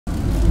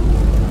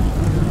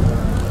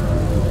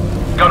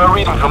Got a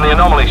reading from the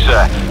Anomaly,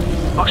 sir.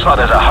 Looks like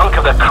there's a hunk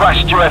of the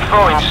crashed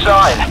UFO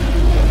inside.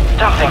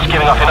 Damn thing's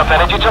giving off enough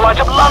energy to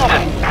light up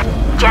London.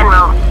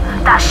 General,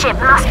 that ship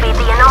must be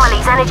the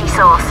Anomaly's energy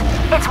source.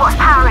 It's what's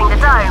powering the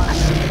dome.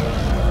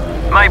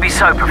 Maybe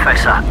so,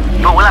 Professor,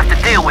 but we'll have to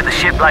deal with the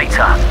ship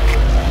later.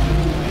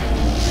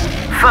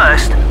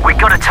 First, we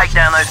gotta take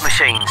down those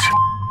machines.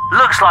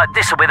 Looks like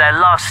this'll be their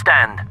last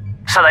stand,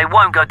 so they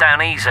won't go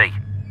down easy.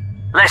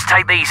 Let's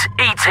take these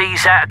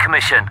ETs out of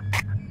commission.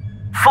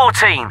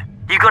 14,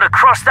 you gotta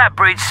cross that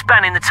bridge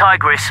spanning the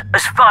Tigris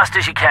as fast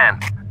as you can.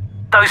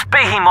 Those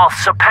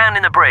behemoths are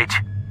pounding the bridge.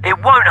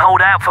 It won't hold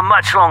out for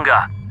much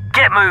longer.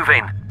 Get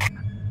moving.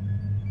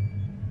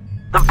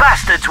 The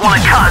bastards want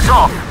to cut us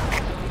off.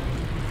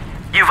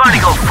 You've only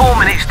got 4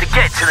 minutes to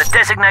get to the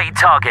designated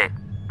target.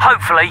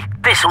 Hopefully,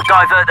 this will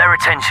divert their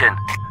attention.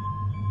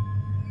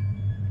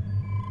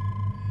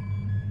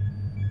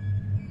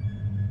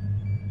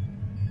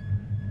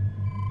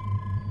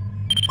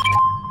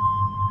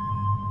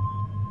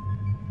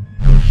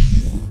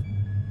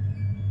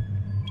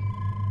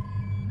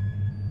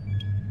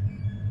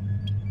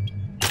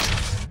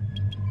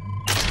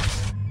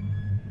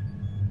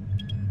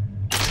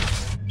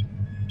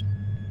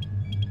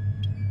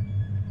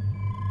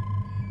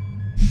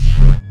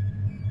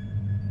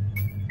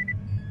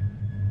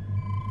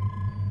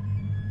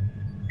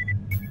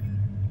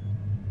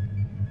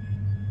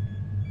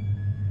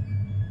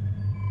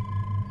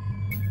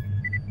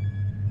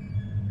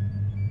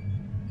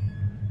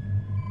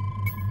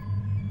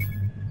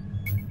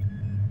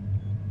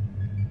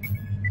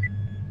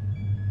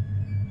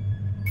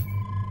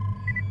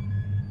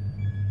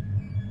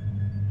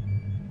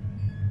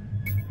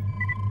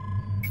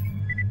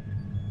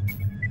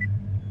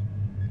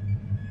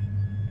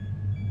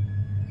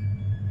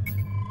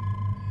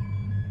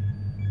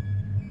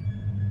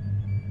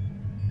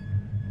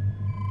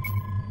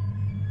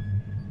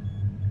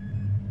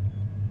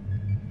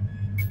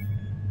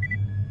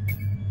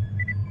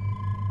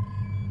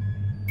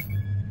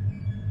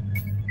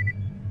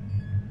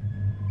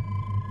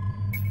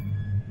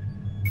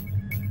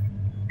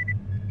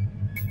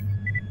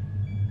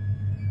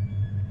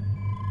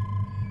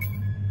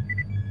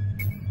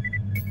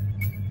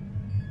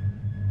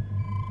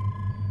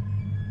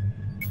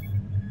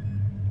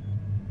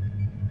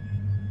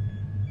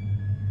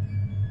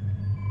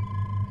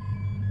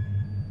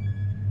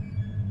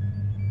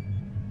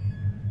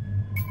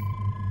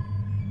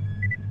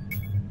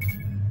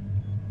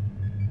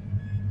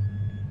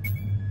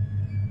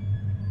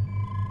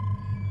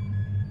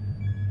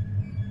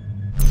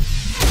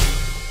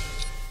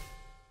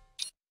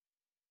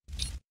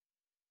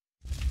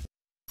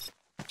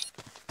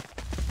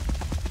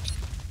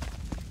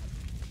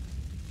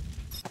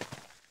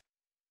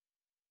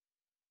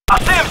 I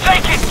see him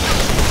take it!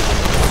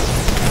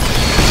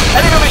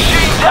 Enemy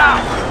machine down!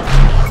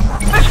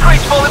 This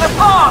crate's falling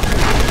apart!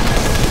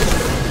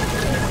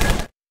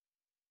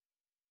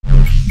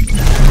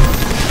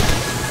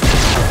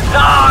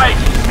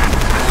 Nice!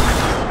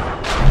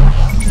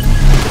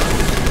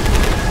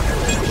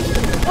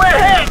 We're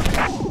hit!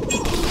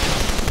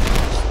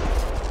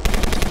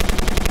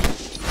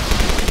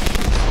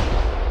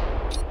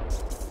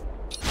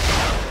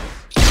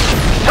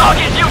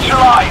 Target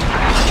neutralized!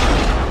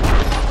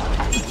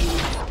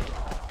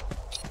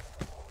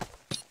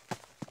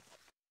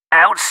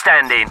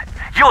 Outstanding.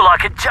 You're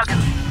like a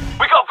juggernaut.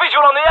 We got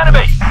visual on the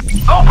enemy!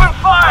 Open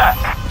fire!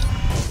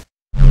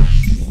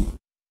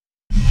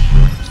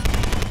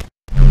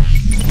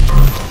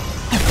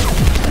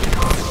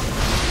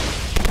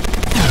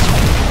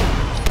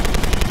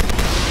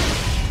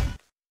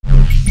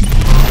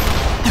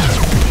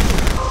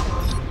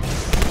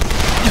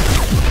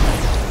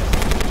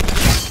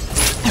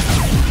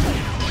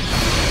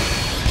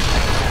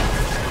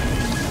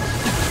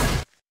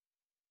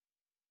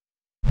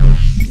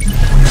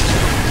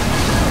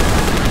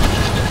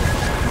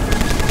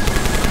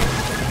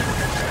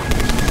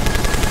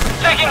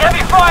 Taking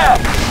heavy fire!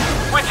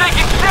 We're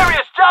taking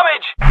serious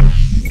damage!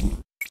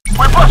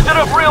 We're busted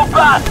up real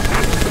bad!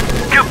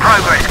 Good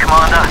progress,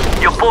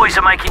 Commander. Your boys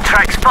are making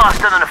tracks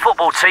faster than a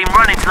football team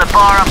running to the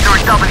bar after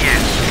a W.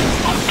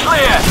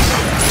 Clear!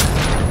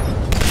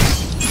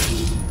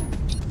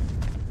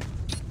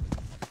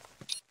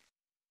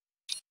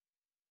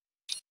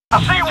 I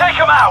see you. Take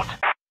them out!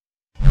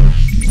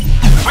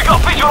 We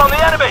got visual on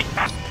the enemy!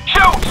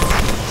 Shoot!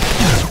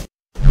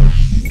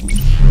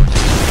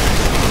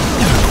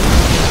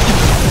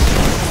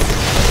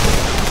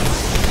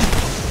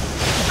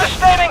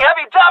 Sustaining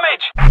heavy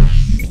damage!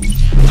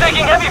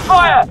 Taking heavy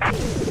fire!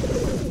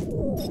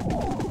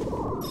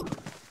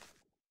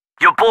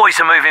 Your boys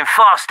are moving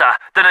faster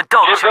than a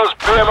dog. Give those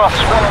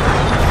behemoths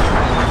one.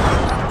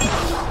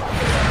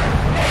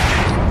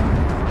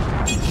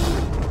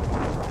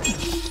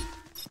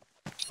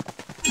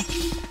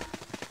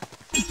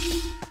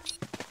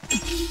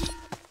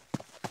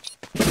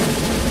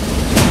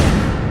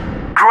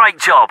 Great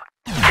job.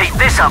 Keep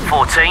this up,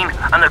 14,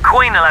 and the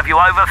Queen will have you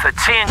over for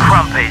tea and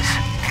crumpets.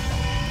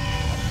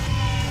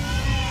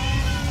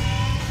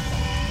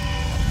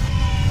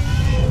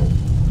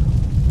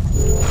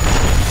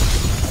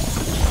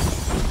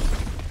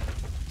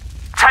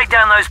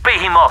 those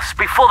behemoths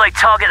before they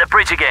target the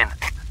bridge again.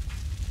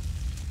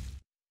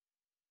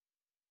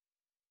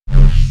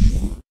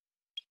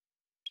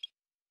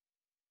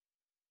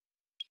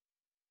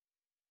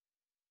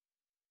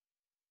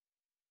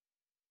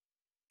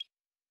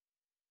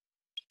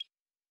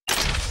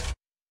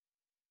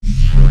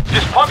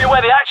 Just point me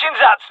where the action's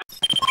at.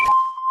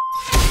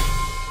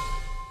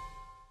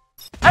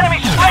 Enemy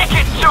snake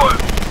it to him!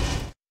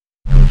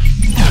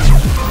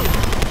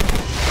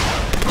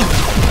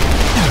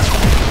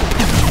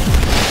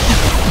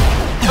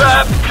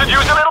 Could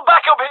use a little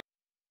backup here.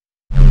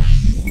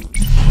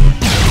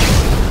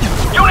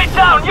 Unit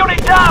down!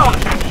 Unit down!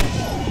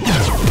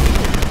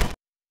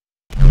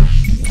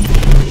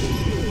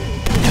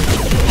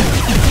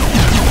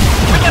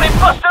 We're getting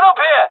busted up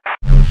here!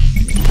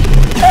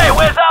 Hey,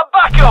 where's our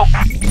backup?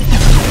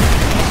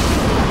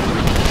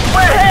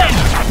 We're hit!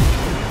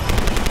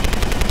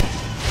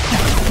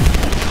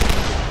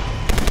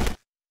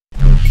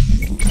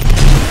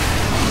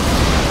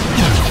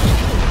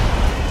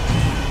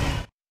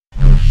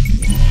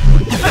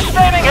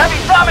 Sustaining heavy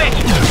damage!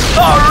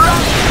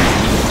 Alright!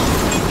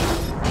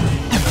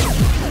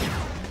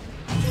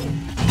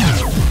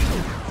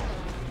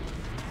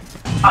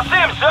 I see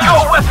him, sir!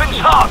 Your weapon's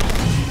hot!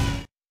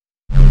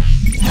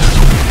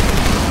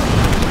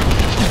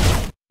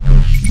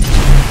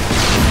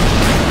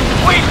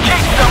 We've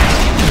kicked them!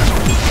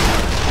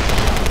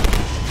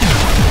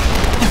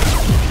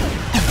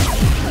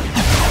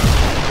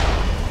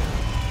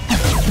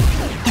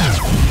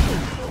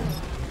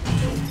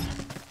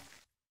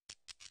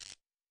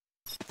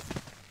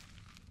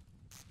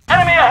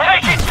 Enemy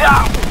ahead! Take it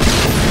down!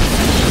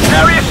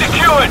 Area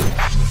secured!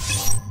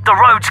 The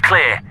road's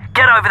clear.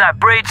 Get over that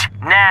bridge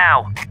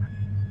now.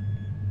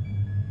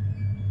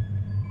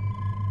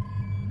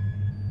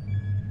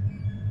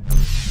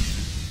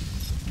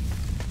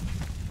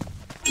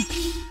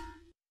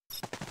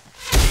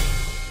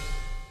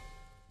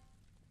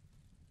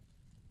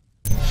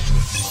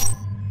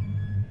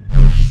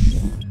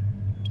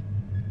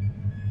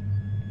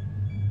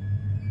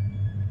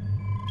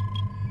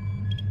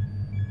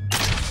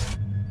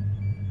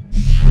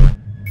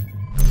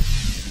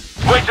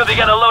 Wait till they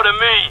get a load of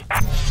me!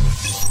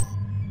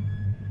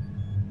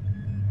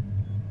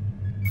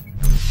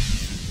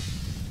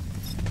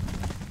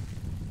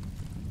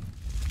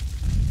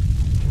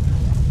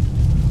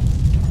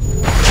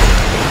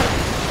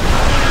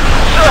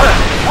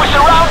 We're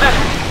surrounded!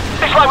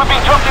 It's like we've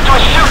been dropped into a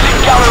shooting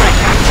gallery!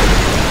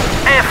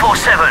 Air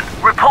Force 7,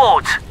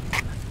 report!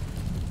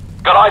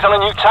 Got eyes on a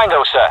new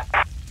Tango, sir.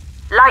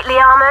 Lightly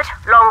armoured,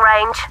 long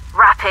range,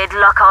 rapid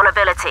lock-on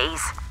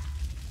abilities.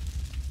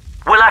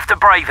 We'll have to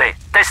brave it.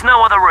 There's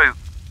no other route.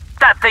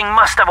 That thing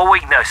must have a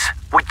weakness.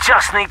 We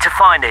just need to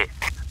find it.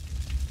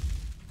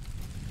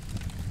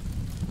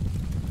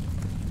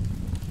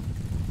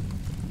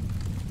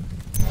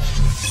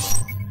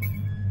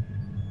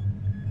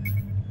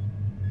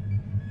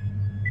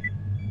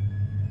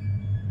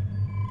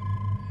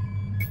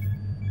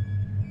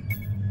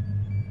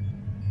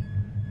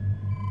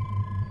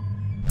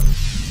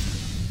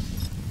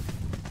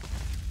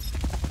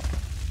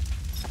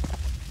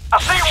 I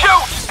see you!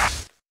 Shoot!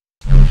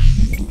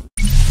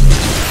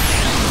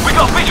 We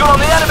got visual on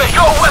the enemy!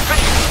 Your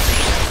weapons!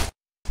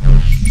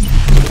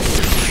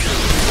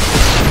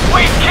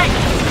 We've kicked!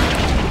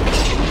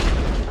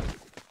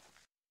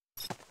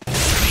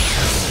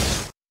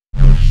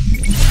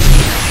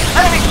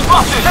 Enemy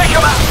spotted! Take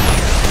him out!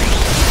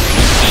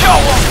 Show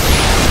one!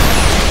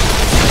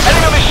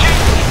 Enemy machine!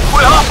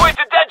 We're halfway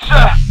to dead,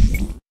 sir!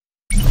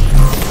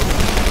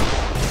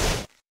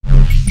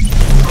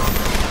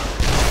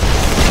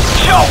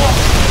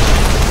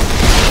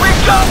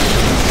 We've got...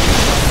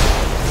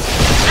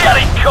 Get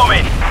it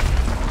coming!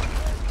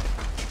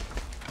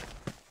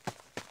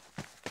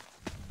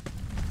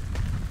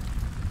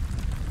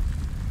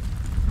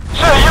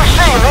 Sir, you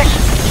seen this?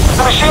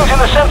 The machines in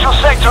the central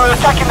sector are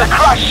attacking the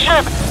crashed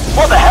ship!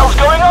 What the hell's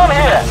going on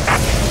here?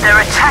 They're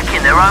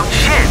attacking their own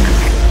ship.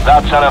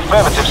 That's an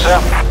affirmative, sir.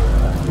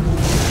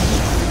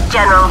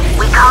 General,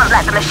 we can't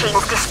let the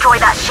machines destroy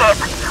that ship.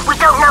 We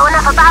don't know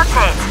enough about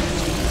it.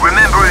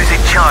 Remember who's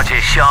in charge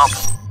here, Sharp.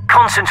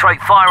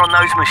 Concentrate fire on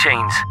those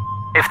machines.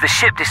 If the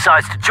ship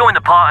decides to join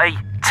the party,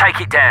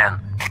 take it down.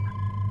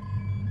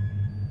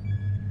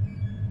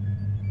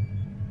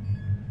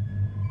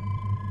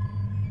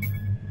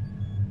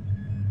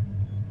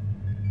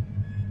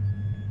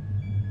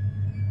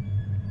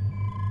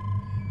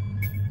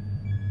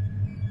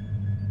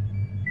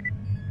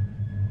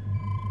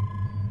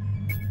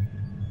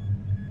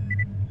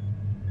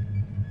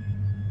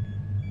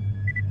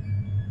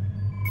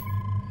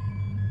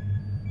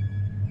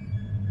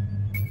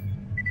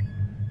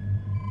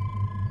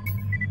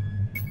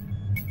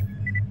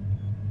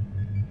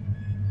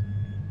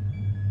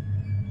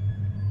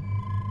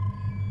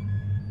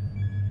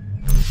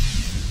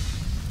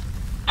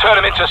 Turn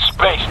him into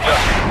space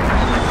dust.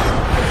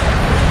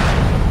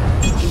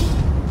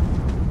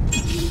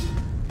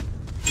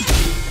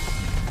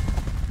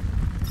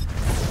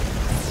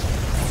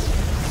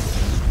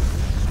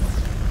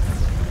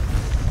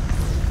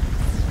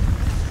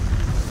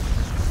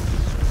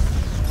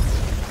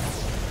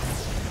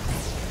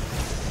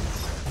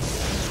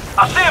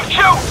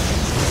 Shoot!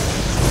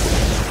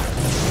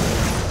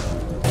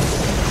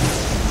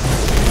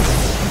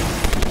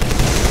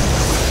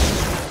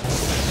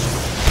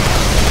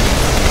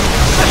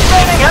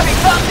 Sustaining heavy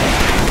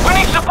damage! We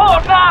need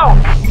support now!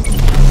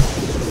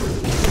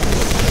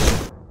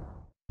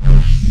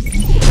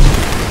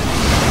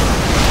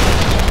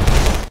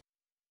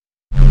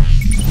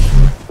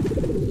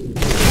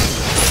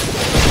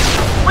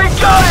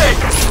 Got it!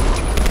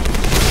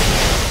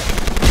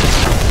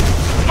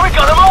 We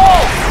got them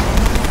all!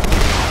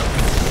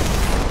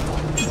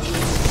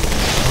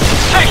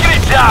 Taking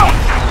it down!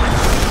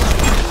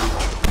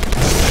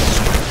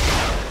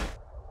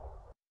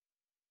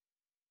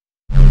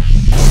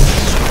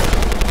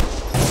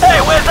 Hey,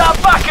 where's our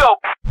backup?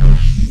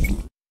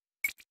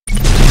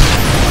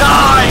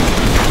 Die!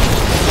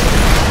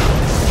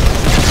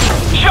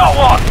 Shot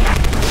one!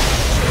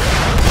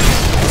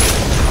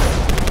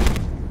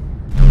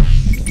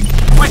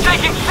 We're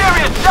taking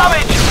serious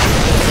damage!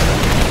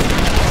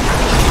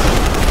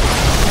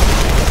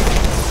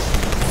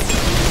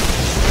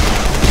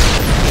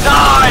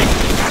 Die!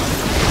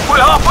 We're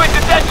halfway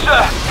to dead,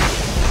 sir!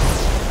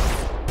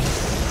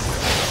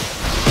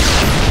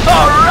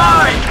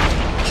 Alright!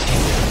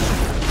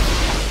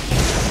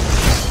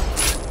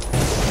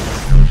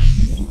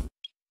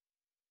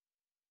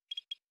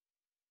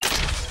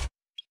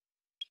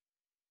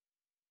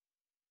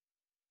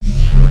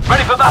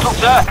 Ready for battle,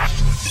 sir!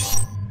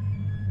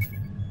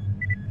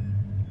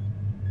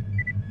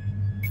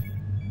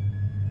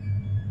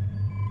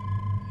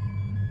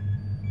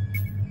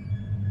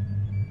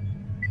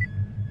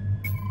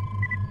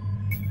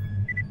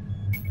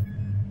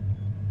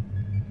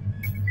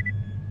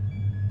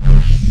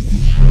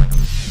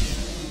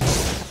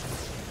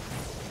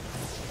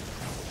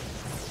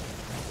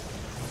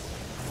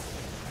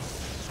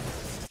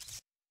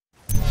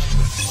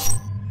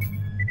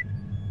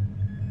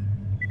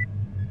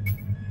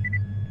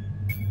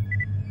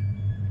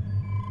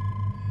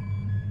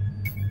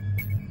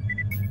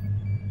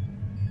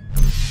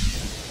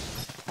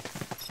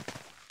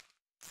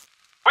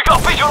 We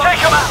got visual,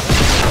 take them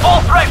out!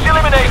 All threats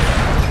eliminated!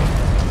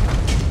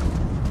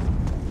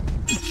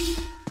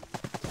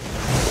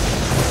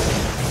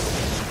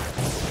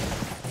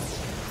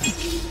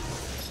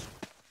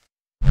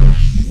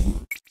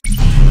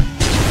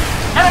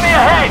 Enemy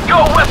ahead, go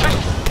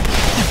weapons!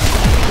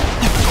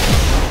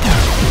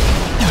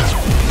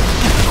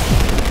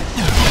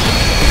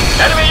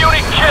 Enemy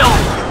unit killed!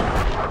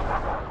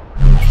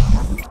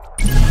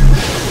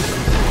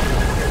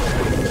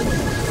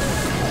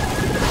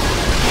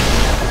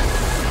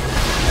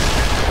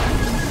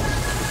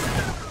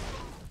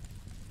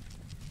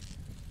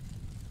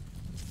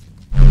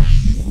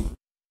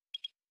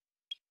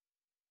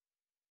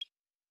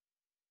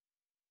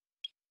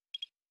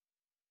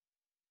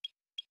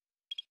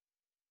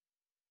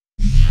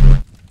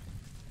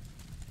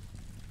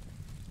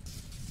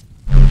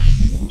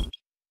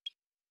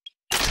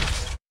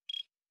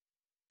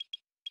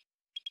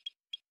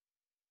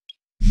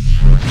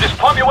 Just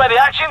point me where the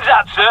action's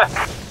at, sir.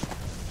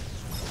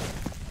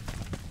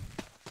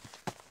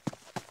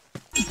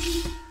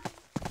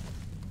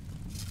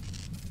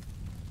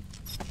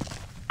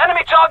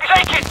 Enemy target,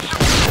 take it!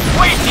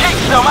 We kick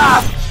some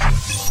ass!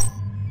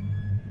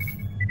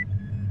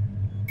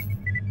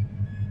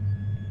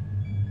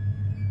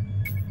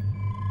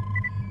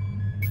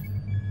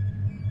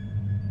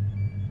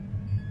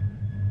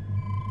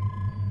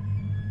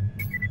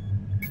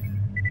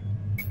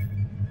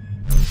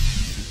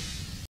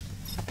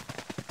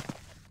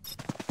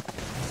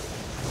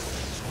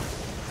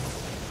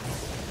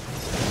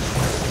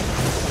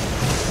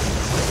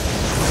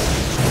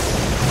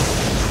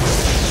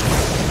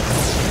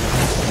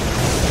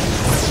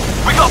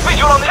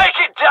 Visual on the... Take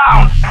it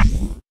down!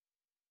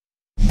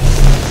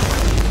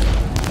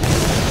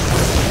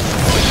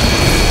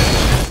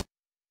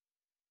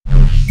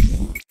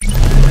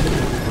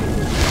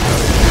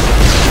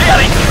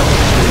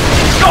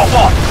 Got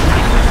one!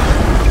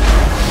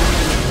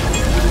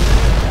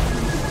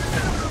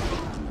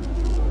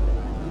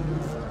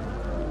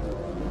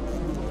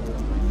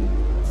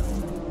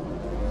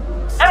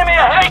 Enemy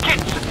ahead! Take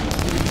it!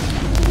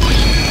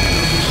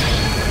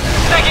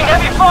 Taking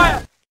heavy fire!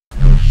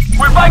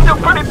 We're banged up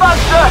pretty bad,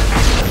 sir!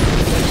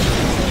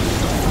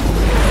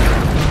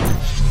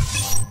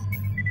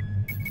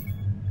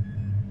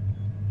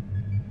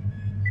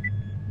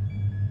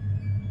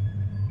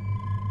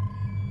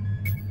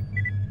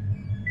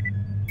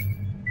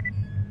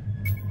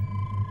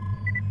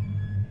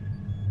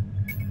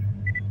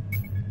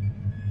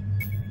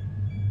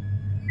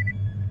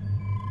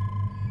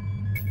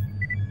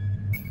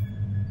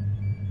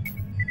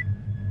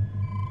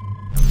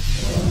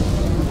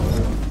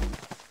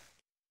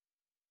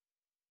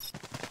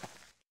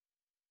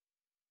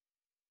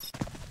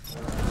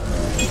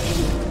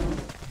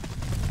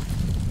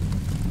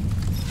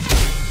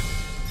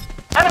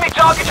 Enemy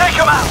target, take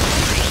him out!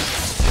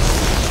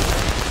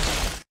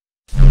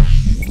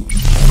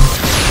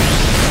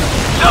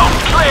 Zone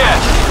clear!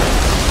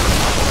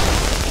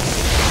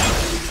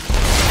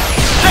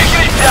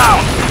 Taking it down!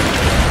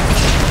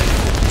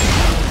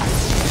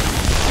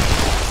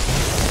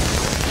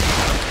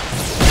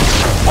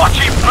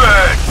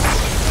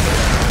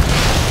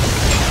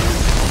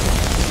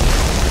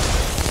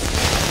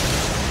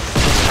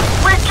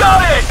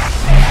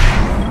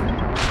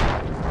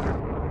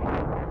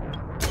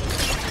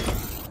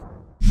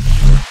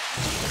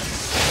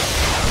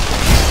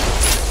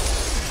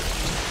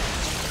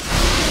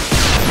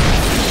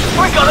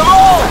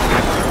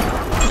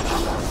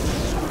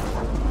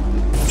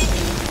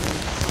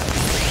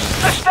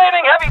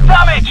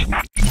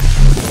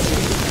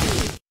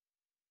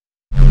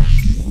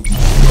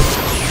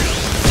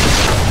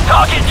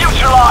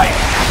 neutralized!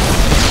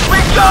 We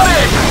got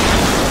it!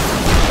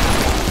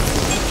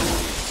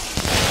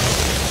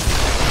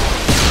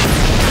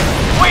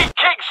 We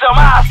kicked some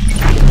ass!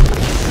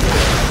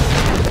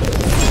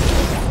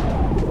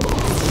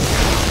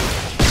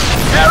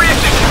 Area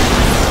secure!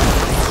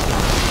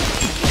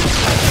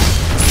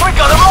 We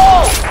got them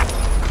all!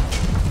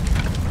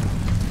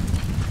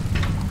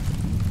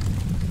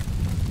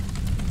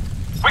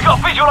 We got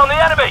visual on the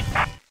enemy!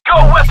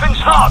 Go weapons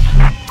hot!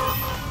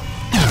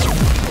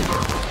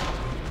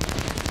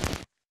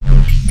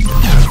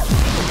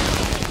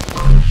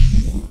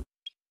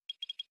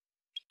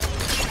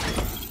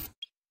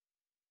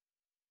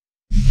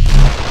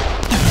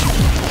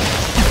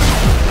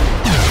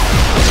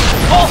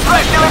 All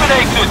threats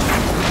eliminated!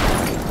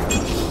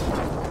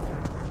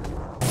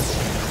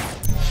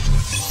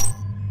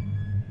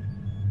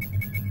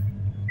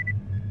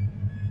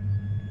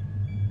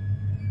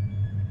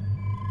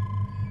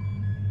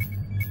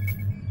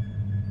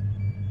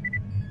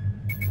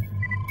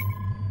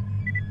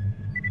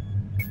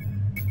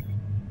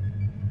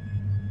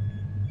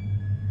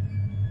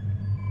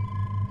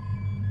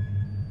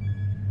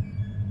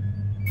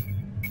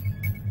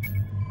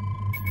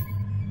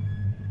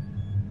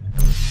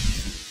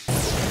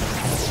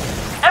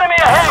 Enemy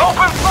ahead!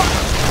 Open!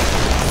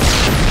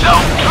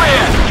 Zone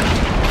clear!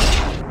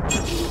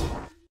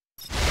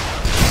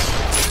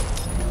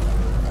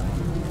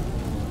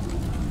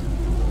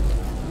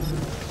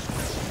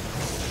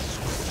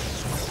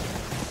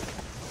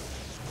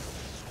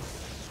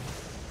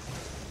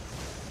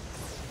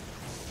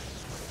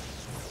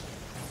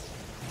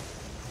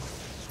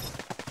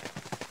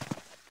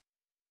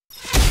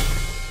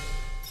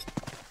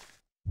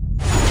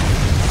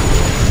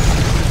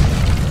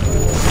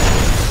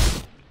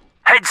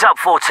 Heads up,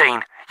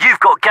 14. You've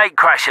got gate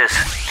crashers.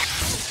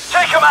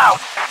 Take them out!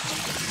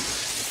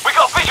 We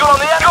got visual on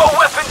the enemy! Go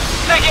weapons!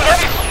 Taking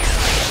heavy...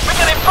 We're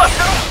getting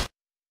busted!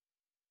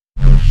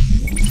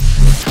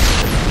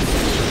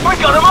 We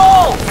got them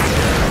all!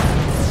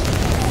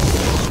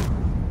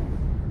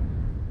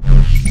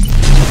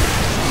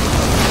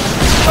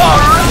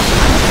 Alright!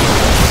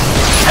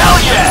 Hell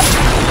yeah!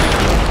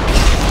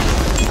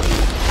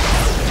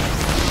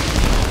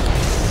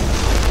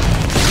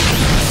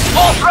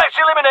 All threats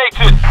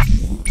eliminated!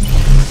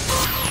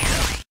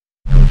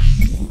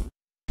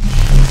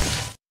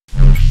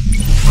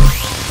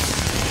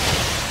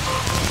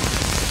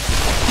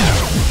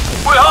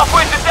 We're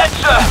halfway to dead,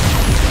 sir!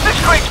 This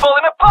creek's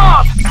falling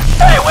apart!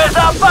 Hey, where's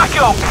our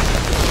backup?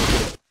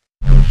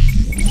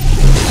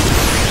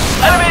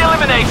 Enemy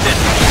eliminated!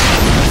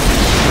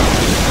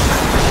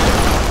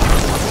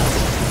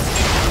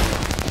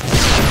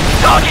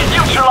 Target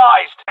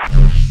neutralized!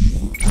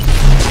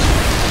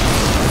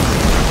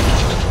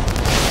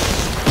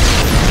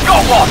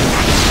 Got one!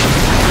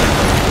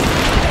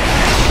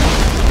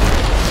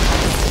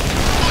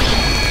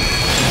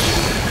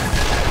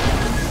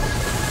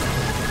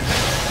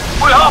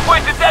 We're halfway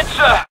to dead,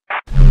 sir!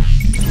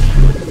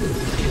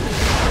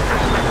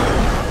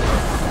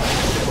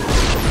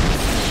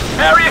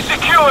 Area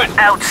secured!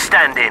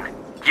 Outstanding.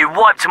 You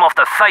wiped them off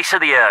the face of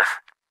the earth.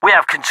 We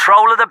have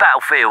control of the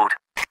battlefield.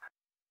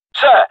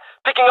 Sir,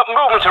 picking up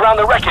movement around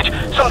the wreckage.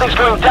 Something's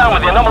going down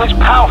with the Anomaly's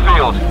power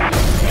field.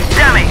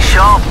 Damn it,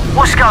 Sharp.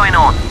 What's going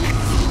on?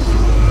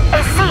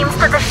 It seems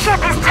that the ship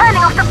is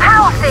turning off the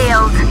power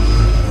field.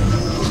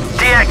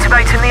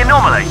 Deactivating the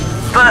Anomaly?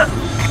 But...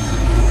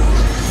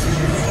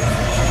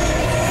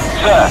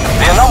 Sir,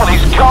 the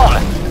Anomaly's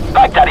gone.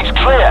 Baghdad is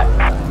clear.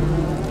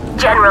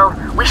 General,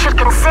 we should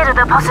consider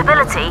the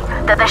possibility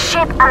that the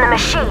ship and the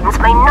machines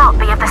may not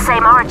be of the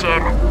same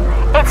origin.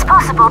 It's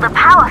possible the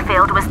power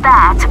field was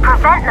there to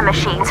prevent the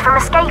machines from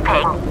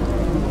escaping.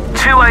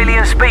 Two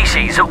alien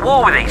species at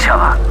war with each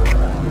other?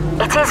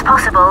 It is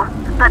possible,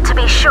 but to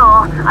be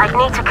sure, I'd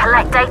need to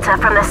collect data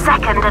from the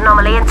second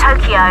anomaly in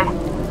Tokyo.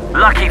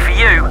 Lucky for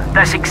you,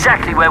 that's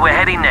exactly where we're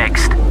heading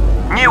next.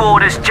 New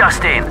orders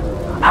just in.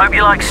 Hope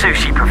you like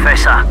sushi,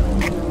 Professor.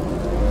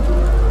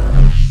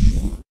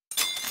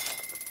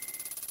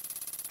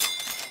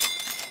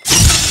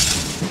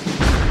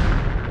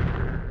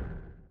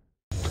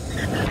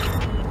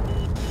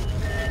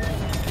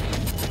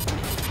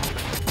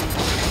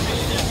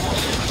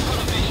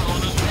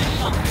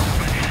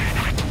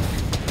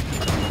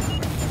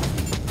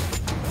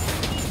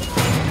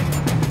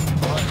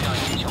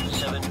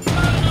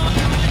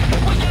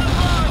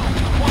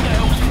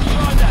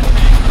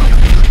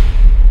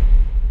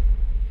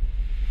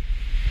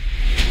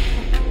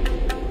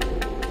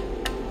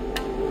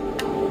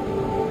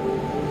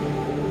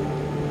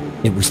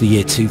 It was the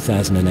year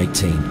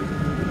 2018,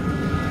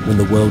 when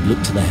the world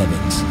looked to the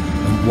heavens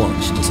and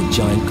watched as a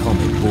giant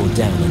comet bore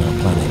down on our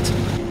planet.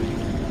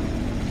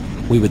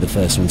 We were the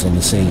first ones on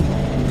the scene,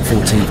 the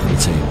 14th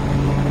platoon.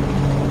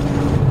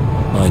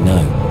 I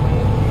know,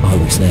 I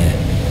was there.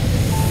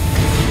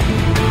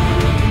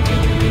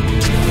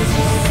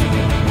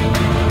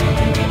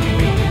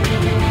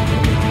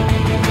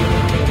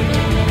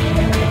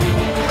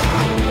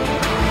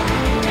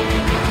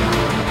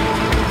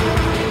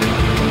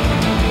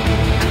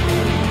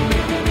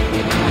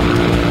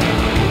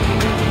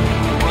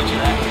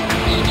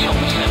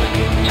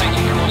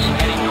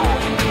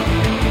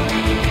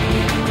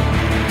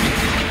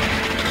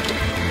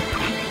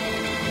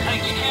 HQ,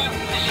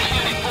 this is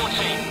Unit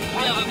 14.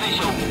 We have a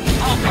visual.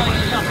 Whole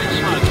place is up in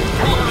smoke.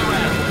 Order